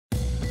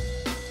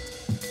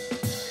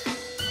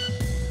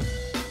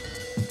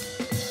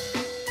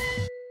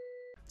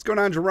What's going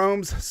on,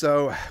 Jerome's?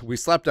 So we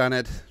slept on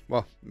it.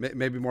 Well,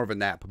 maybe more of a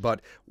nap,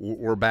 but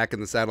we're back in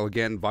the saddle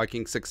again.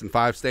 Vikings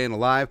 6-5, staying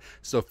alive,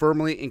 so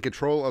firmly in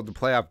control of the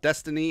playoff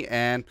destiny,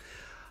 and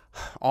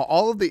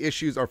all of the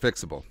issues are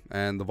fixable.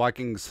 And the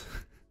Vikings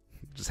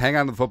just hang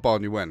on to the football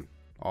and you win.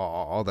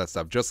 All that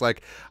stuff, just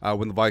like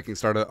when the Vikings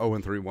started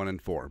 0-3,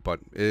 1-4.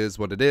 But it is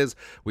what it is.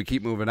 We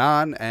keep moving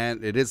on,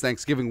 and it is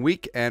Thanksgiving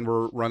week, and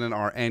we're running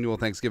our annual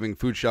Thanksgiving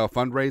food shelf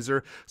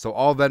fundraiser. So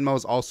all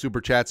Venmos, all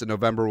Super Chats in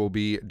November will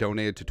be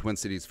donated to Twin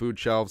Cities Food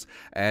Shelves,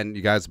 and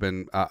you guys have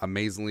been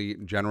amazingly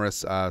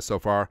generous so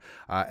far,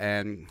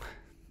 and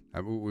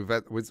we've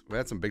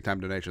had some big time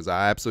donations.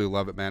 I absolutely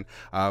love it, man.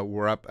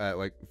 We're up at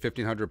like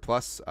 1,500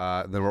 plus.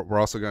 Then we're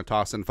also going to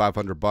toss in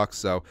 $500.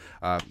 So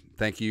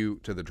thank you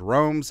to the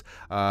Jeromes.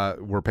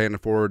 We're paying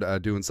it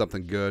forward, doing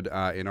something good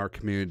in our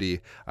community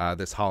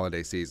this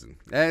holiday season.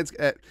 And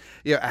it's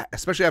yeah,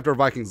 especially after a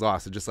Vikings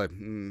loss, it's just like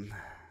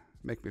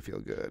make me feel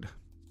good.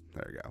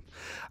 There you go.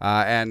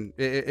 And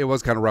it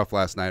was kind of rough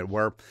last night.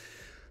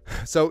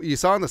 So you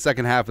saw in the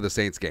second half of the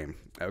Saints game,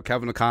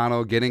 Kevin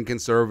O'Connell getting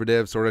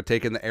conservative, sort of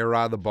taking the air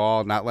out of the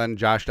ball, not letting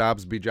Josh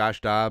Dobbs be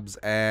Josh Dobbs.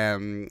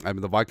 And I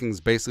mean, the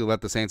Vikings basically let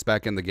the Saints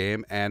back in the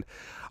game. And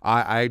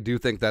I do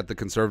think that the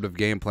conservative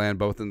game plan,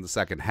 both in the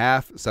second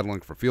half,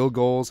 settling for field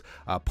goals,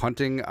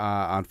 punting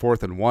on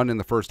 4th and 1 in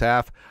the first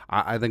half,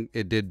 I think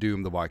it did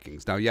doom the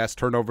Vikings. Now, yes,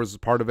 turnovers is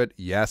part of it.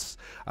 Yes,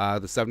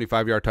 the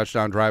 75-yard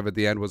touchdown drive at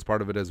the end was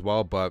part of it as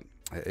well. But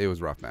it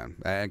was rough, man.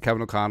 And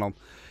Kevin O'Connell,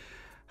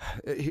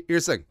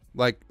 here's the thing,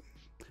 like,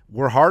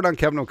 we're hard on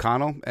Kevin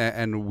O'Connell,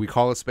 and we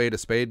call a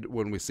spade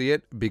when we see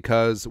it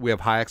because we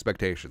have high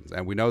expectations,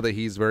 and we know that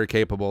he's very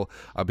capable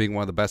of being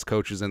one of the best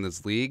coaches in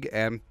this league,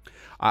 and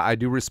I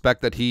do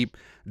respect that he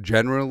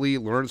generally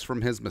learns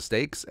from his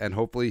mistakes, and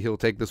hopefully he'll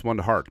take this one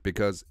to heart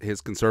because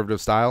his conservative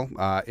style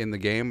in the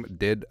game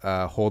did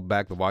hold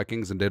back the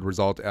Vikings and did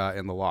result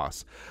in the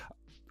loss.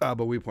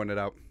 But we pointed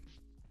out,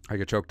 I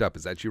get choked up.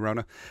 Is that you,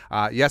 Rona?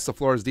 Yes, the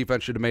Flores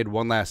defense should have made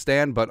one last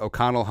stand, but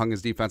O'Connell hung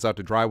his defense out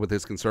to dry with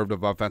his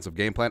conservative offensive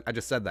game plan. I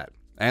just said that.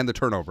 And the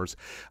turnovers.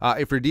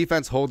 If your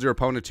defense holds your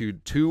opponent to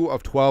 2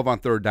 of 12 on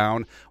third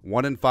down,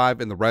 1 and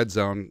 5 in the red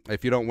zone,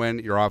 if you don't win,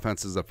 your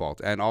offense is at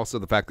fault. And also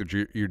the fact that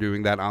you're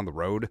doing that on the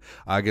road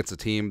against a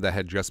team that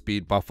had just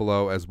beat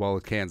Buffalo as well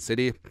as Kansas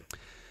City.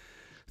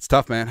 It's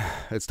tough, man.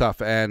 It's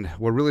tough. And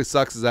what really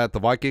sucks is that the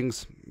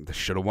Vikings, they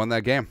should have won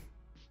that game.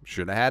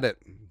 Should have had it.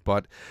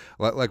 But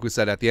like we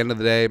said, at the end of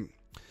the day,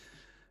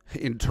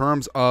 in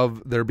terms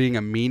of there being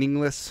a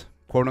meaningless,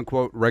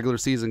 quote-unquote, regular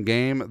season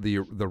game, the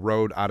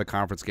road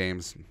out-of-conference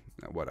games,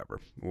 whatever,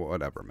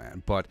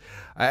 man. But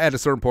at a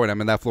certain point, I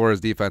mean, that Flores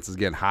defense is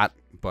getting hot.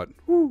 But,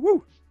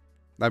 woo.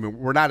 I mean,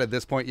 we're not at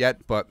this point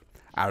yet, but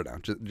I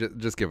don't know.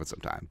 Just give it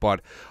some time.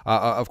 But,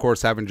 of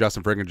course, having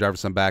Justin friggin'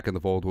 Jefferson back in the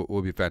fold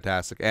will be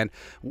fantastic. And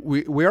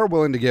we are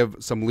willing to give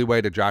some leeway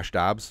to Josh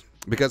Dobbs.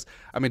 Because,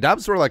 I mean,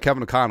 Dobbs is sort of like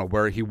Kevin O'Connell,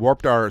 where he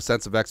warped our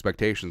sense of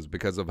expectations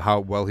because of how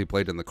well he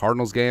played in the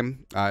Cardinals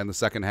game in the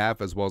second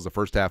half, as well as the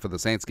first half of the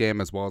Saints game,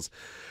 as well as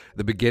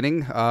the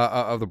beginning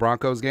of the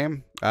Broncos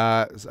game.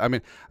 I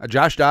mean,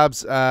 Josh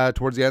Dobbs,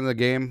 towards the end of the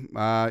game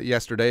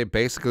yesterday,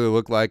 basically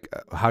looked like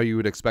how you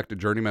would expect a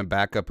journeyman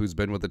backup who's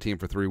been with the team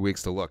for 3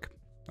 weeks to look.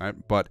 Right?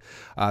 But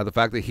the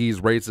fact that he's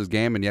raised his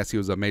game, and yes, he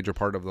was a major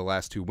part of the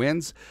last 2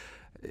 wins,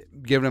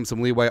 giving him some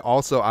leeway.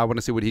 Also, I want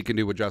to see what he can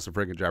do with Justin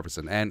friggin'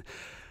 Jefferson. And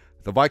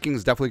the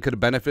Vikings definitely could have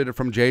benefited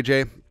from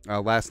JJ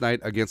last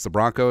night against the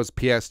Broncos.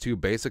 PS2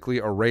 basically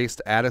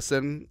erased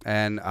Addison,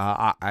 and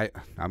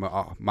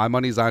my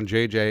money's on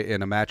JJ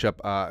in a matchup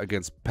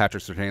against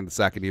Patrick Surtain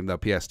II, even though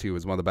PS2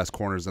 is one of the best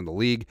corners in the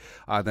league.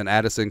 Then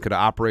Addison could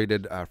have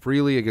operated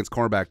freely against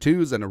cornerback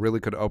twos, and it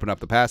really could have opened up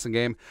the passing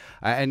game.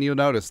 And you'll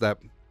notice that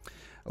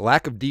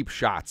lack of deep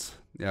shots,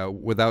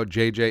 without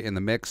JJ in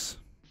the mix.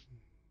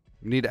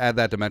 We need to add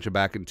that dimension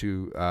back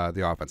into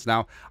the offense.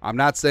 Now, I'm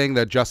not saying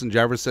that Justin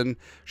Jefferson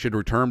should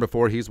return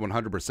before he's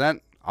 100%.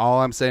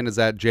 All I'm saying is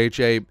that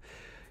JJ,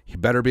 he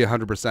better be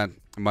 100%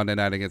 Monday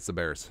night against the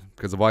Bears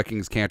because the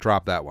Vikings can't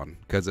drop that one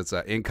because it's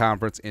an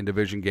in-conference,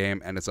 in-division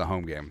game, and it's a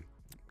home game.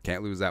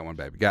 Can't lose that one,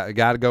 baby.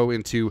 Got to go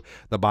into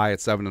the bye at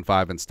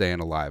 7-5 and staying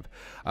alive.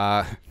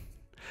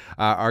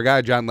 Our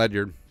guy, John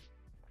Ledyard,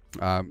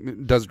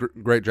 does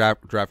great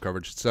draft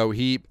coverage. So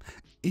he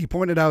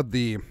pointed out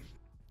the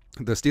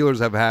Steelers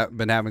have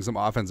been having some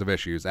offensive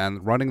issues,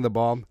 and running the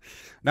ball,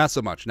 not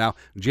so much. Now,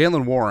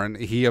 Jaylen Warren,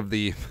 he of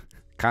the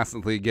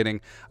constantly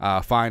getting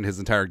fined his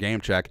entire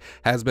game check,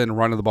 has been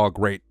running the ball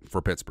great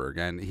for Pittsburgh,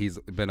 and he's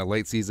been a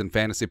late season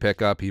fantasy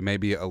pickup. He may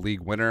be a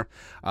league winner,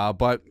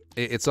 but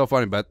it's so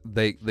funny, but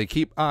they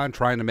keep on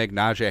trying to make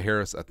Najee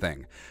Harris a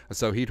thing.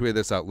 So he tweeted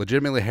this out,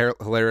 legitimately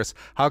hilarious.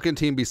 How can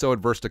team be so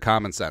adverse to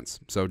common sense?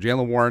 So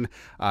Jaylen Warren,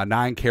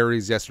 9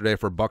 carries yesterday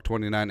for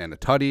 $129 and a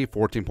tutty,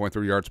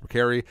 14.3 yards per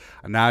carry.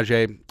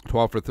 Najee,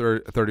 12 for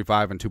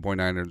 35 and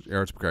 2.9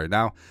 yards per carry.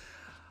 Now,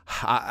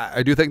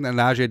 I do think that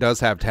Najee does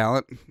have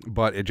talent,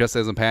 but it just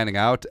isn't panning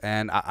out.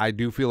 And I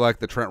do feel like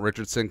the Trent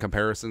Richardson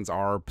comparisons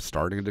are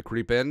starting to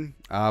creep in.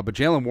 But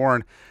Jaylen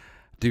Warren,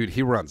 Dude,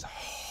 he runs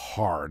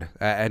hard,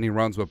 and he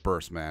runs with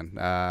burst, man.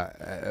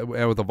 And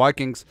with the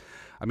Vikings,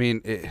 I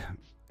mean,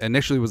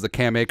 initially it was the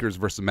Cam Akers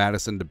versus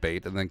Madison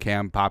debate, and then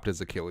Cam popped his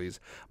Achilles.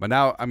 But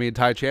now, I mean,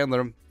 Ty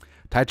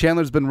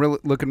Chandler's been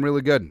looking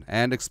really good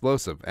and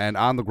explosive. And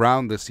on the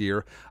ground this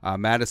year,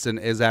 Madison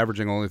is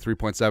averaging only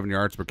 3.7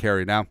 yards per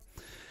carry. Now,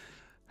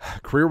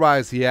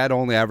 career-wise, he had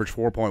only averaged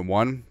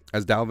 4.1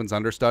 as Dalvin's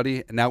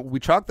understudy. Now, we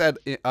chalk that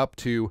up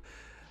to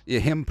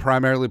him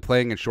primarily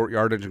playing in short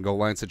yardage and goal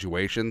line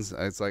situations.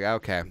 It's like,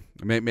 okay,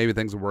 maybe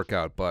things will work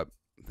out, but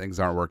things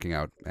aren't working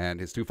out. And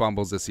his 2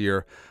 fumbles this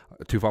year,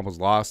 2 fumbles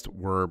lost,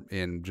 were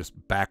in just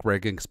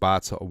back-breaking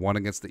spots, one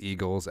against the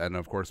Eagles and,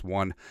 of course,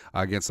 one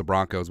against the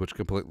Broncos, which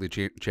completely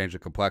changed the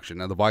complexion.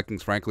 Now, the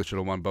Vikings, frankly, should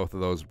have won both of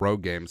those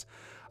road games.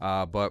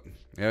 But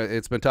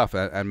it's been tough.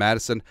 And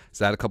Madison has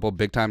had a couple of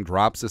big-time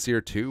drops this year,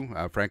 too.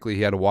 Frankly,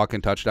 he had a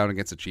walk-in touchdown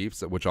against the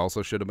Chiefs, which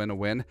also should have been a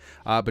win.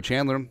 But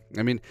Chandler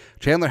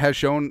has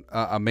shown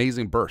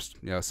amazing burst.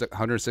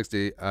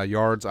 160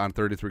 yards on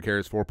 33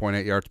 carries,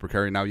 4.8 yards per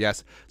carry. Now,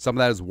 yes, some of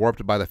that is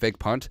warped by the fake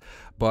punt,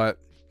 but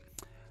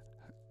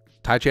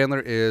Ty Chandler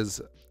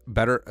is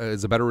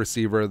a better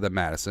receiver than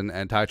Madison,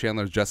 and Ty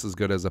Chandler is just as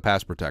good as a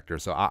pass protector.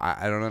 So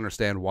I don't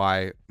understand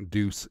why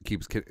Deuce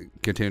keeps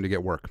continuing to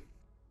get work.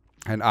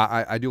 And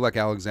I do like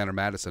Alexander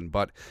Madison,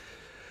 but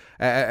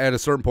at a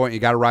certain point, you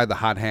got to ride the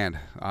hot hand,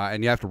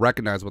 and you have to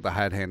recognize what the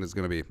hot hand is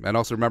going to be. And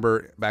also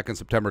remember, back in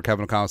September,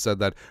 Kevin O'Connell said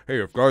that,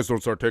 hey, if guys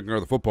don't start taking care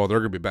of the football, they're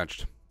going to be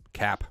benched.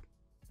 Cap.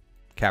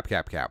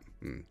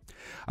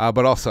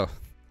 But also,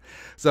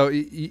 so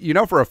you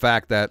know for a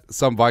fact that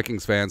some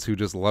Vikings fans who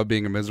just love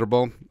being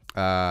miserable,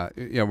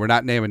 we're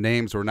not naming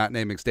names, we're not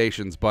naming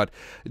stations, but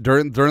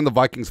during the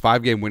Vikings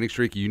 5-game winning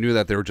streak, you knew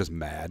that they were just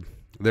mad.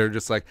 They're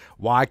just like,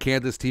 why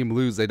can't this team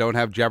lose? They don't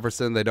have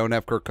Jefferson. They don't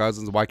have Kirk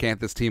Cousins. Why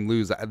can't this team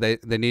lose? They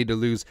need to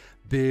lose.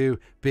 Boo,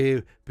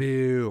 boo,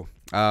 boo.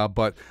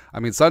 But, I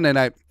mean, Sunday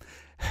night,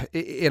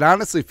 it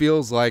honestly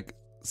feels like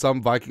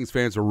some Vikings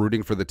fans are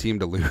rooting for the team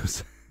to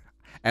lose.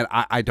 And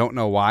I don't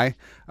know why.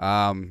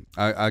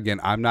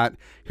 Again, I'm not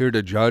here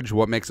to judge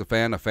what makes a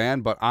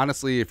fan, but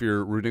honestly, if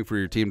you're rooting for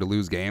your team to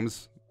lose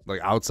games, like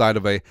outside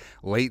of a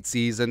late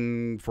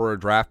season for a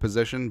draft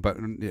position, but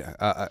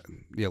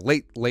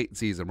late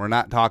season. We're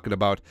not talking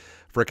about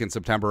frickin'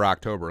 September,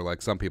 October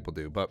like some people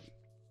do, but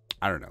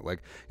I don't know.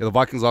 Like, the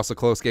Vikings lost a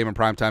close game in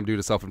primetime due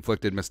to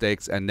self-inflicted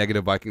mistakes and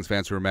negative Vikings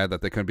fans who were mad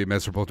that they couldn't be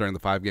miserable during the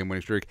 5-game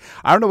winning streak.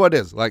 I don't know what it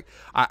is. Like,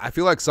 I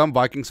feel like some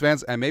Vikings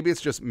fans, and maybe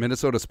it's just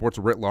Minnesota sports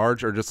writ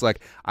large, are just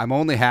like, I'm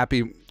only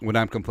happy when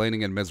I'm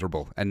complaining and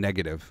miserable and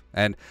negative.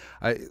 And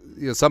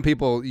some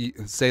people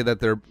say that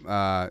they're,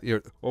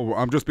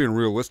 I'm just being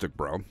realistic,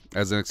 bro,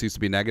 as an excuse to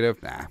be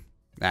negative. Nah.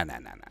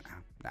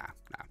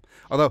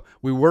 Although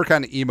we were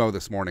kind of emo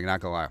this morning, not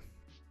gonna lie.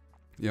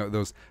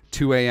 Those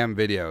 2 a.m.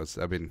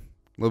 videos. I mean,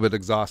 a little bit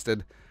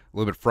exhausted, a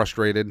little bit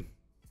frustrated, a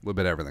little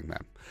bit everything,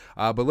 man.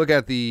 But look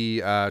at the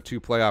 2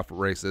 playoff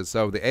races.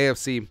 So the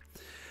AFC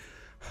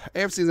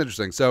is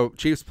interesting. So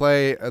Chiefs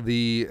play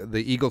the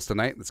Eagles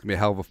tonight. That's going to be a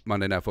hell of a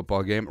Monday Night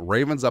Football game.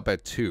 Ravens up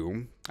at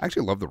 2. I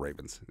actually love the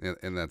Ravens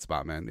in that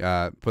spot, man.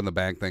 Putting the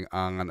bank thing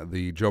on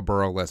the Joe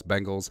Burrow-less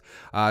Bengals.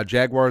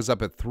 Jaguars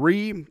up at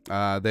 3. They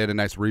had a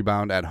nice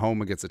rebound at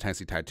home against the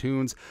Tennessee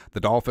Titans. The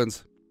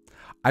Dolphins.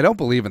 I don't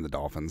believe in the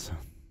Dolphins.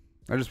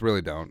 I just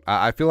really don't.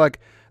 I feel like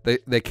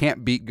they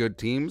can't beat good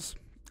teams,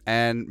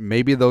 and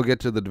maybe they'll get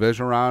to the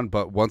division round,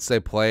 but once they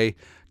play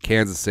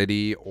Kansas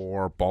City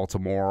or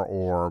Baltimore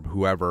or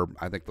whoever,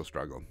 I think they'll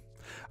struggle.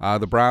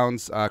 The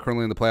Browns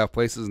currently in the playoff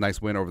places.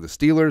 Nice win over the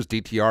Steelers.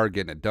 DTR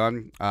getting it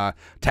done.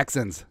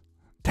 Texans.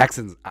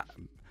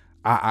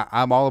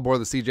 I'm all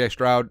aboard the CJ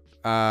Stroud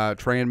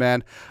train,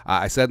 man.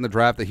 I said in the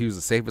draft that he was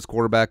the safest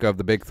quarterback of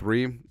the big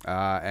 3,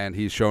 and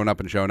he's shown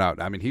up and shown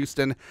out. I mean,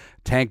 Houston,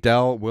 Tank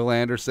Dell, Will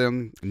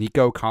Anderson,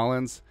 Nico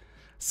Collins,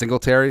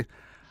 Singletary,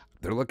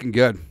 they're looking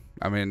good.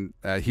 I mean,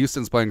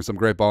 Houston's playing some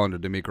great ball under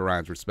D'Amico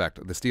Ryan's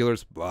respect. The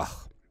Steelers, blah.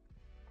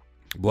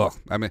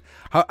 I mean,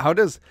 how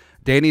does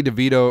Danny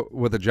DeVito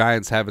with the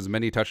Giants have as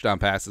many touchdown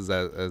passes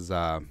as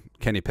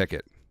Kenny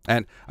Pickett?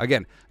 And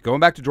again, going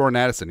back to Jordan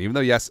Addison, even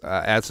though, yes,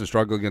 Addison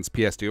struggled against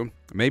PS2,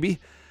 maybe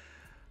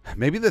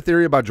the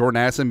theory about Jordan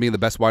Addison being the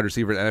best wide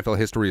receiver in NFL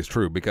history is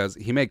true, because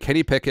he made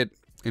Kenny Pickett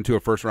into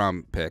a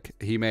first-round pick.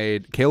 He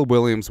made Caleb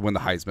Williams win the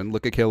Heisman.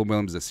 Look at Caleb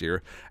Williams this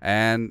year.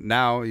 And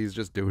now he's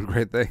just doing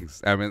great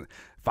things. I mean,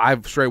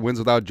 5 straight wins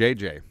without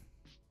JJ.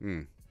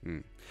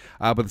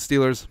 But the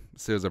Steelers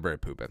are very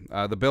pooping.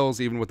 The Bills,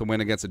 even with the win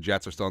against the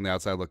Jets, are still on the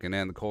outside looking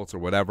in. The Colts or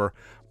whatever.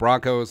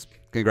 Broncos,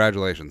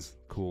 congratulations.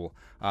 Cool.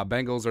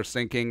 Bengals are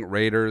sinking.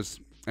 Raiders,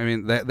 I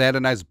mean, they had a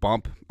nice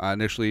bump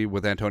initially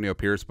with Antonio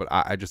Pierce, but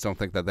I just don't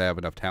think that they have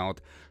enough talent.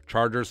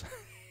 Chargers.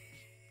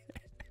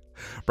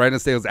 Brandon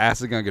Staley's ass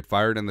is going to get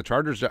fired, and the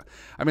Chargers job,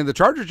 the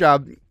Chargers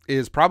job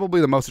is probably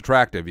the most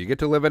attractive. You get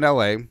to live in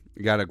L.A.,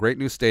 you got a great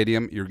new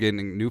stadium, you're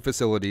getting new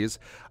facilities,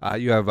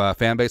 you have a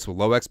fan base with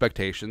low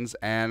expectations,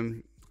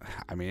 and,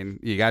 I mean,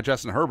 you got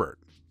Justin Herbert.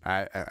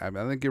 I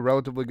think you're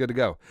relatively good to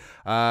go.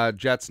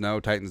 Jets, no.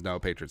 Titans, no.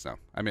 Patriots, no.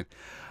 I mean,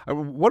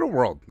 what a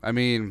world. I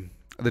mean,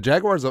 the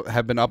Jaguars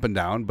have been up and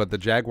down, but the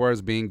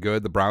Jaguars being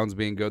good, the Browns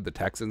being good, the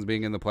Texans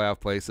being in the playoff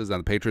places, and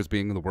the Patriots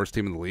being the worst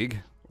team in the league,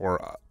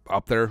 or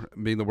up there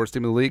being the worst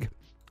team in the league,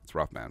 it's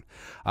rough, man.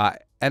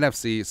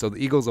 NFC, so the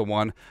Eagles have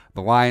won.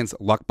 The Lions,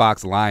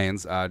 Luckbox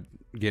Lions,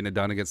 getting it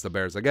done against the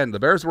Bears. Again, the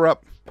Bears were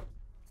up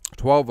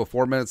 12 with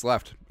 4 minutes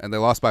left, and they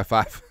lost by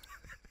 5.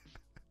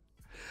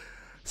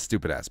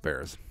 Stupid-ass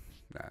Bears.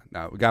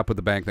 Nah, we got to put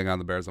the bank thing on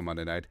the Bears on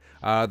Monday night.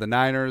 The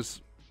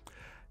Niners,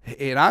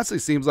 it honestly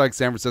seems like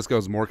San Francisco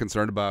is more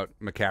concerned about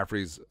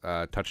McCaffrey's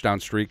touchdown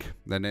streak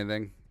than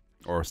anything,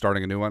 or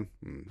starting a new one.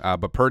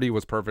 But Purdy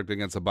was perfect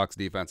against the Bucs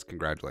defense.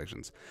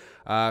 Congratulations.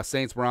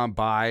 Saints were on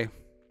bye.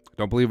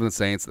 Don't believe in the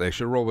Saints. They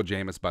should roll with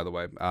Jameis, by the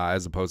way,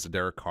 as opposed to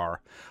Derek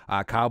Carr.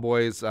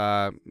 Cowboys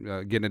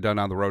getting it done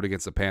on the road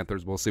against the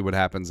Panthers. We'll see what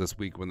happens this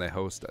week when they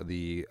host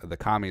the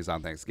Commies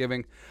on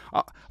Thanksgiving.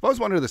 I've always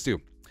wondered this, too.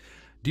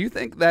 Do you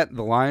think that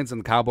the Lions and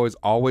the Cowboys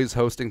always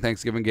hosting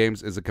Thanksgiving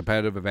games is a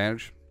competitive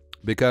advantage?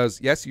 Because,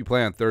 yes, you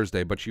play on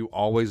Thursday, but you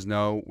always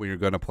know when you're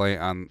going to play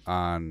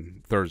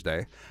on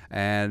Thursday.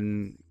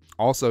 And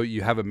also,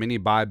 you have a mini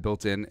bye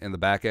built in the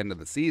back end of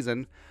the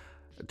season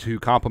to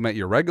complement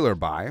your regular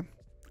bye.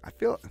 I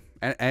feel,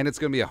 and it's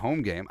going to be a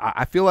home game.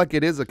 I feel like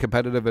it is a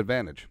competitive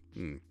advantage.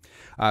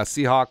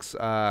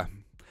 Seahawks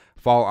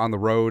fall on the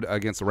road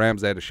against the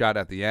Rams. They had a shot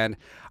at the end.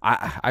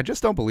 I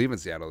just don't believe in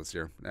Seattle this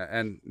year.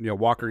 And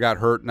Walker got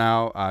hurt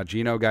now.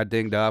 Geno got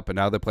dinged up, and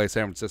now they play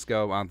San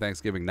Francisco on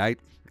Thanksgiving night.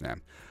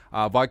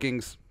 Yeah.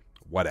 Vikings,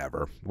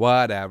 whatever.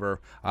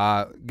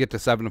 Get to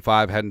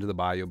 7-5, head into the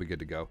bye. You'll be good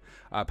to go.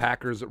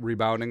 Packers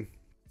rebounding,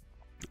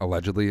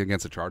 allegedly,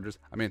 against the Chargers.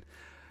 I mean,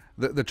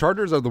 the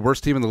Chargers are the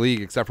worst team in the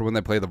league except for when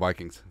they play the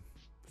Vikings.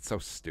 It's so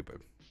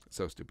stupid.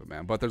 So stupid,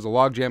 man. But there's a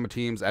logjam of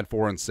teams at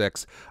 4 and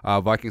 6.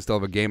 Vikings still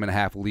have a game and a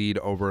half lead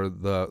over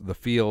the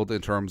field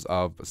in terms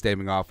of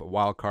staving off a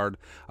wild card.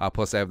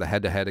 Plus, they have the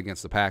head-to-head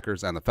against the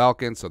Packers and the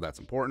Falcons, so that's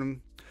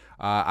important.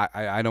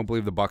 I don't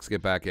believe the Bucs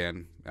get back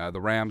in.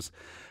 The Rams,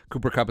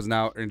 Cooper Kupp is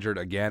now injured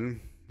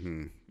again.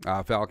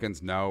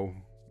 Falcons, no.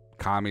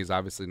 Commies,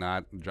 obviously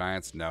not.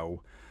 Giants,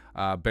 no.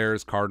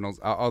 Bears,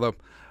 Cardinals, although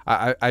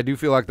I do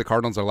feel like the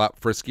Cardinals are a lot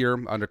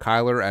friskier under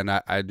Kyler, and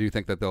I do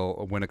think that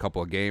they'll win a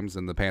couple of games,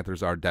 and the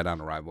Panthers are dead on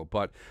arrival.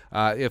 But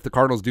if the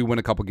Cardinals do win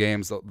a couple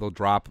games, they'll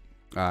drop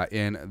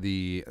in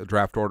the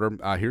draft order.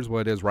 Here's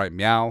what it is right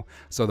meow.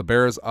 So the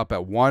Bears up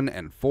at 1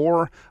 and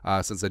 4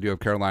 since they do have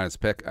Carolina's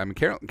pick. I mean,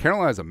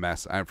 Carolina's a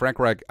mess. Frank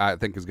Reich, I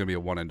think, is going to be a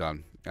one and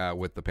done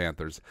with the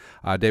Panthers.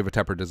 David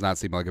Tepper does not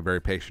seem like a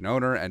very patient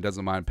owner and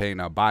doesn't mind paying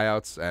out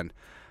buyouts, and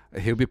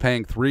he'll be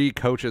paying 3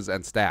 coaches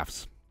and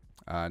staffs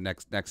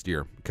next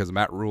year because of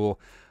Matt Rule,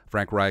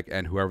 Frank Reich,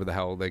 and whoever the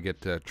hell they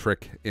get to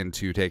trick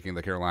into taking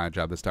the Carolina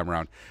job this time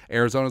around.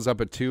 Arizona's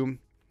up at 2.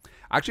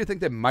 I actually think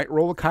they might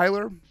roll with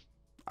Kyler.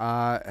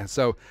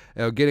 So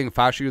getting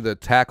Fashu, the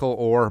tackle,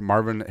 or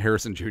Marvin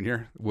Harrison Jr.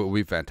 will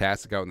be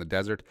fantastic out in the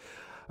desert.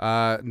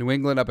 New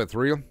England up at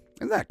 3.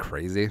 Isn't that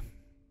crazy?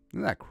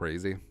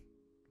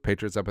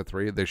 Patriots up at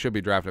 3. They should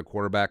be drafting a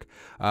quarterback.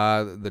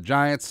 The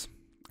Giants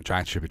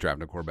should be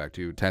drafting a quarterback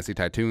too. Tennessee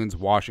Titans,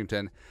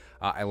 Washington,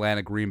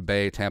 Atlanta, Green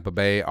Bay, Tampa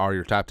Bay are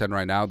your top 10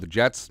 right now. The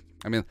Jets,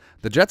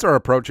 the Jets are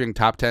approaching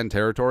top 10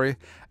 territory,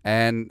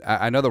 and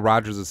I know the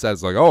Rodgers has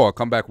said, like, oh, I'll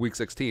come back week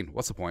 16.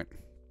 What's the point?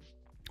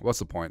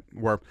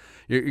 Where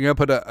you're going to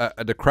put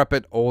a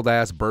decrepit,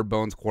 old-ass, bird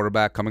bones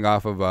quarterback coming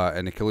off of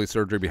an Achilles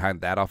surgery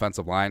behind that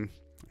offensive line?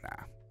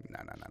 Nah. No,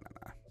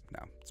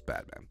 it's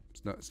bad, man.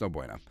 It's no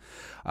bueno.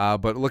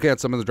 But looking at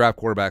some of the draft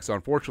quarterbacks, so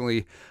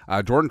unfortunately,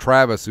 Jordan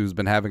Travis, who's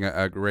been having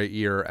a great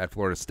year at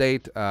Florida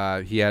State,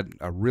 he had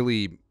a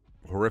really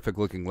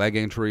horrific-looking leg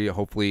injury.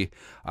 Hopefully,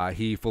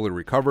 he fully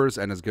recovers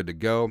and is good to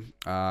go.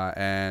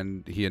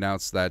 And he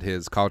announced that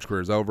his college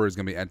career is over. He's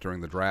going to be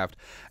entering the draft.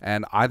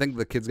 And I think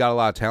the kid's got a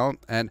lot of talent.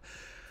 And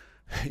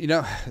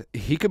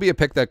he could be a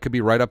pick that could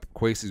be right up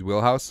Kwesi's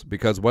wheelhouse,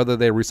 because whether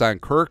they re-sign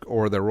Kirk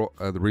or they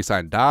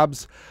re-sign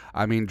Dobbs,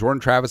 Jordan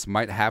Travis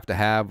might have to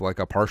have like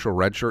a partial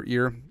redshirt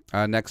year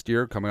next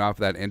year coming off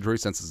of that injury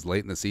since it's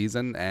late in the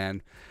season,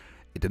 and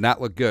it did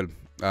not look good.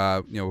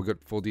 We'll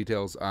get full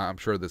details, I'm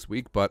sure, this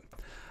week, but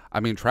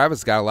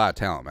Travis got a lot of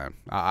talent, man.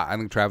 I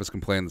think Travis can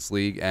play in this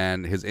league,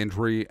 and his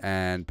injury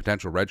and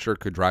potential redshirt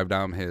could drive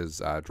down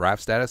his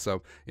draft status.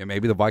 So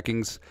maybe the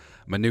Vikings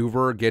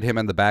maneuver, get him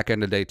in the back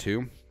end of day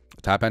 2.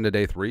 Top end of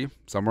day 3,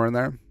 somewhere in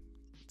there.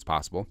 It's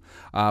possible.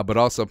 But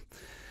also,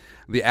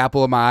 the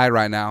apple of my eye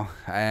right now,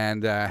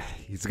 and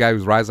he's the guy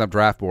who's rising up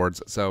draft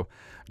boards. So,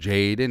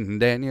 Jaden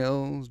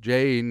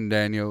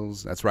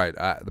Daniels. That's right.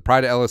 The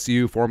pride of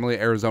LSU, formerly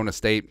Arizona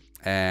State,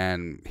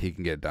 and he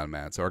can get it done,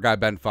 man. So our guy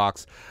Ben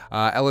Fox,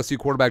 LSU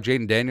quarterback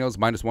Jaden Daniels,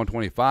 minus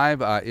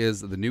 125,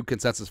 is the new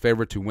consensus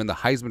favorite to win the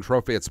Heisman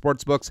Trophy at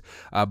Sportsbooks.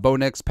 Bo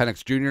Nix,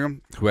 Penix Jr.,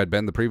 who had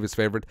been the previous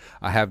favorite,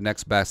 have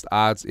next best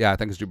odds. Yeah, I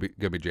think it's going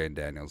to be Jaden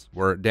Daniels,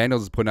 where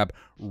Daniels is putting up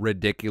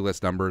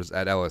ridiculous numbers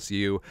at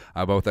LSU,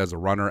 both as a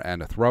runner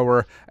and a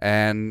thrower.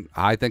 And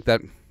I think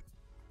that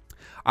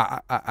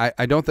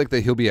I don't think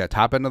that he'll be a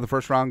top end of the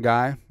first round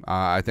guy.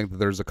 I think that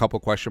there's a couple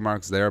question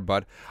marks there,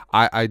 but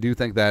I do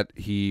think that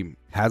he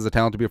has the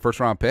talent to be a first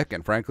round pick.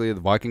 And frankly,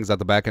 the Vikings at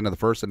the back end of the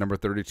first at number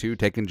 32,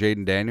 taking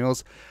Jaden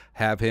Daniels,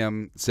 have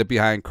him sit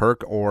behind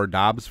Kirk or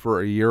Dobbs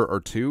for a year or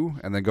two,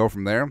 and then go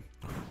from there.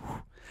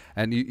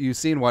 And you've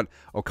seen what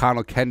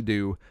O'Connell can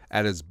do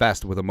at his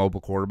best with a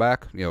mobile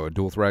quarterback, a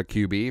dual threat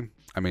QB.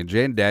 I mean,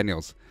 Jaden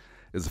Daniels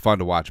is fun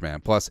to watch, man.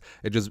 Plus,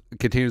 it just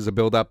continues to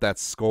build up that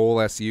Skull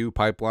SU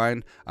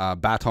pipeline,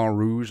 Baton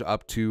Rouge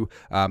up to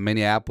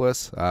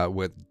Minneapolis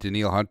with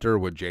Daniil Hunter,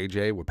 with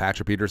JJ, with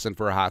Patrick Peterson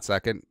for a hot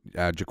second,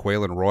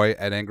 Jaquelin Roy,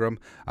 Ed Ingram.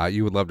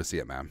 You would love to see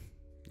it, man.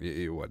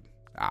 You would.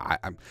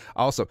 I'm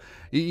also,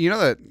 you know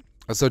that.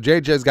 So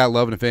JJ's got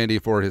love and affinity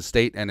for his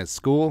state and his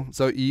school.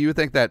 So you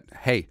think that,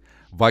 hey,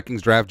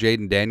 Vikings draft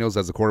Jaden Daniels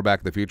as the quarterback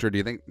of the future. Do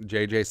you think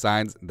JJ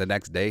signs the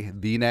next day?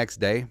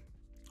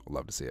 I'd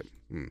love to see it.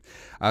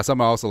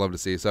 Something I also love to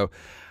see. So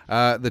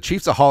the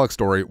Chiefs-aholic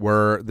story,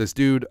 where this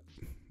dude,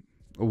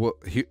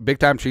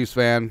 big-time Chiefs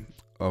fan,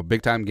 a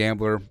big-time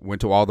gambler,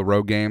 went to all the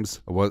road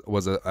games,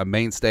 was a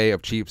mainstay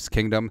of Chiefs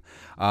Kingdom,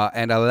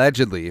 and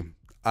allegedly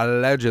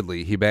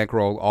he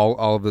bankrolled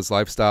all of his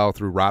lifestyle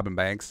through robbing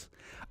banks.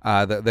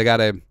 They got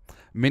a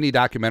mini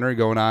documentary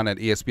going on at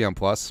ESPN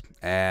Plus,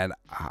 and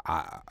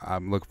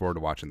I'm looking forward to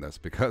watching this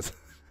because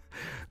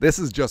this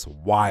is just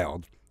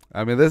wild.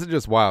 I mean, this is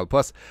just wild.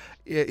 Plus,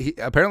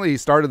 apparently he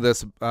started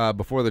this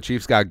before the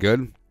Chiefs got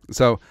good.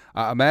 So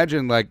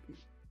imagine like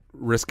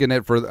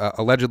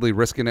allegedly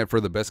risking it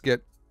for the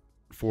biscuit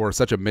for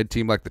such a mid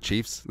team like the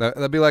Chiefs.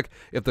 That'd be like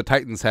if the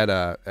Titans had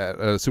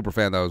a super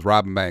fan that was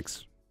robbing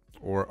banks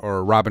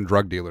or robbing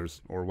drug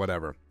dealers or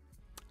whatever.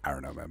 I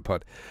don't know, man,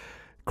 but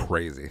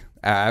crazy,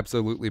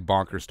 absolutely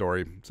bonkers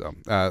story. So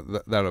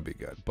that'll be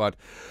good. But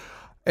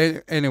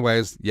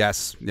anyways,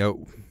 yes,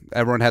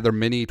 everyone had their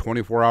mini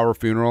 24-hour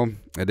funeral.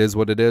 It is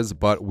what it is,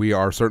 but we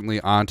are certainly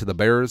on to the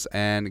Bears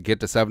and get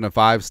to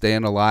 7-5,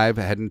 staying alive,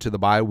 heading to the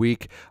bye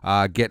week,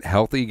 get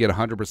healthy, get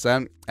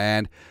 100%,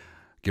 and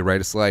get ready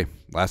to slay.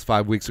 Last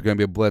 5 weeks are going to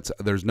be a blitz.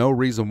 There's no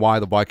reason why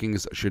the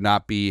Vikings should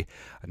not be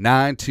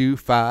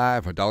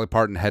 9-5 or Dolly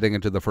Parton heading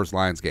into the first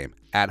Lions game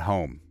at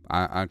home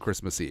on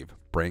Christmas Eve.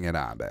 Bring it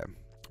on, babe.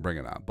 Bring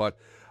it on. But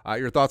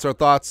your thoughts are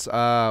thoughts.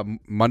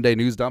 Monday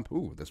news dump.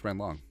 Ooh, this ran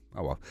long.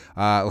 Oh, well.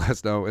 Let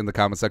us know in the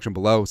comment section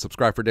below.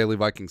 Subscribe for daily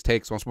Vikings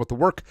takes. Want to support the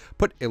work?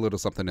 Put a little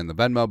something in the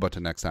Venmo. But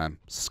till next time,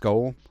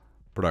 Skull,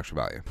 production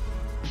value.